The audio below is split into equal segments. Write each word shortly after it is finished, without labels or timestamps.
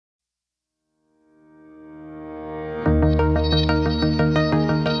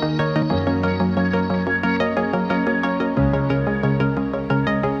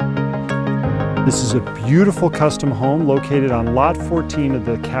This is a beautiful custom home located on Lot 14 of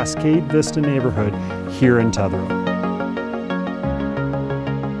the Cascade Vista neighborhood here in Tetherow.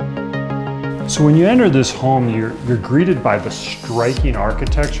 So when you enter this home, you're greeted by the striking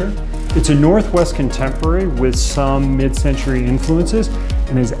architecture. It's a Northwest contemporary with some mid-century influences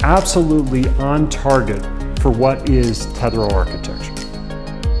and is absolutely on target for what is Tetherow architecture.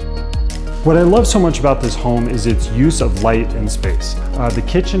 What I love so much about this home is its use of light and space. The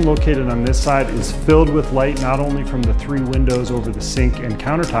kitchen located on this side is filled with light, not only from the 3 windows over the sink and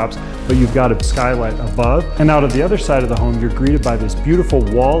countertops, but you've got a skylight above. And out of the other side of the home, you're greeted by this beautiful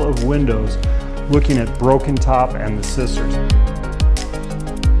wall of windows looking at Broken Top and the Sisters.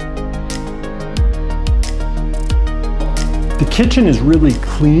 The kitchen is really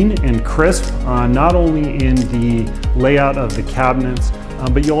clean and crisp, not only in the layout of the cabinets,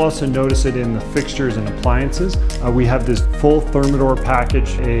 but you'll also notice it in the fixtures and appliances. We have this full Thermador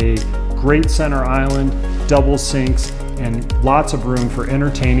package, a great center island, double sinks, and lots of room for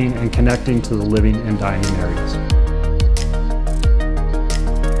entertaining and connecting to the living and dining areas.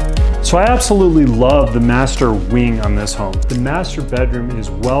 So I absolutely love the master wing on this home. The master bedroom is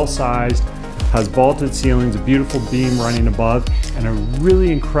well sized, has vaulted ceilings, a beautiful beam running above, and a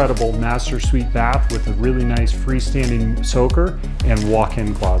really incredible master suite bath with a really nice freestanding soaker and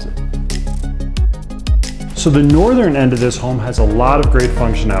walk-in closet. So the northern end of this home has a lot of great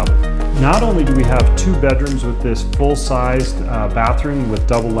functionality. Not only do we have 2 bedrooms with this full-sized bathroom with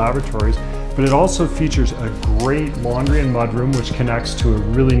double lavatories, but it also features a great laundry and mudroom, which connects to a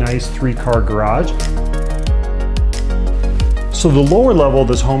really nice 3-car garage. So the lower level of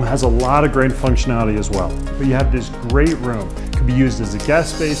this home has a lot of great functionality as well. But you have this great room. It could be used as a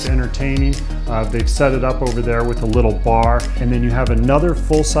guest space, entertaining. They've set it up over there with a little bar. And then you have another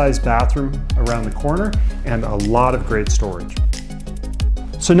full-size bathroom around the corner and a lot of great storage.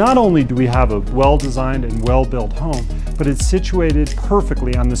 So not only do we have a well-designed and well-built home, but it's situated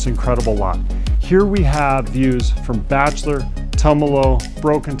perfectly on this incredible lot. Here we have views from Bachelor, Tumalo,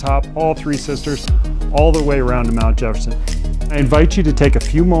 Broken Top, all 3 Sisters, all the way around to Mount Jefferson. I invite you to take a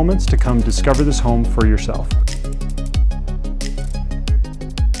few moments to come discover this home for yourself.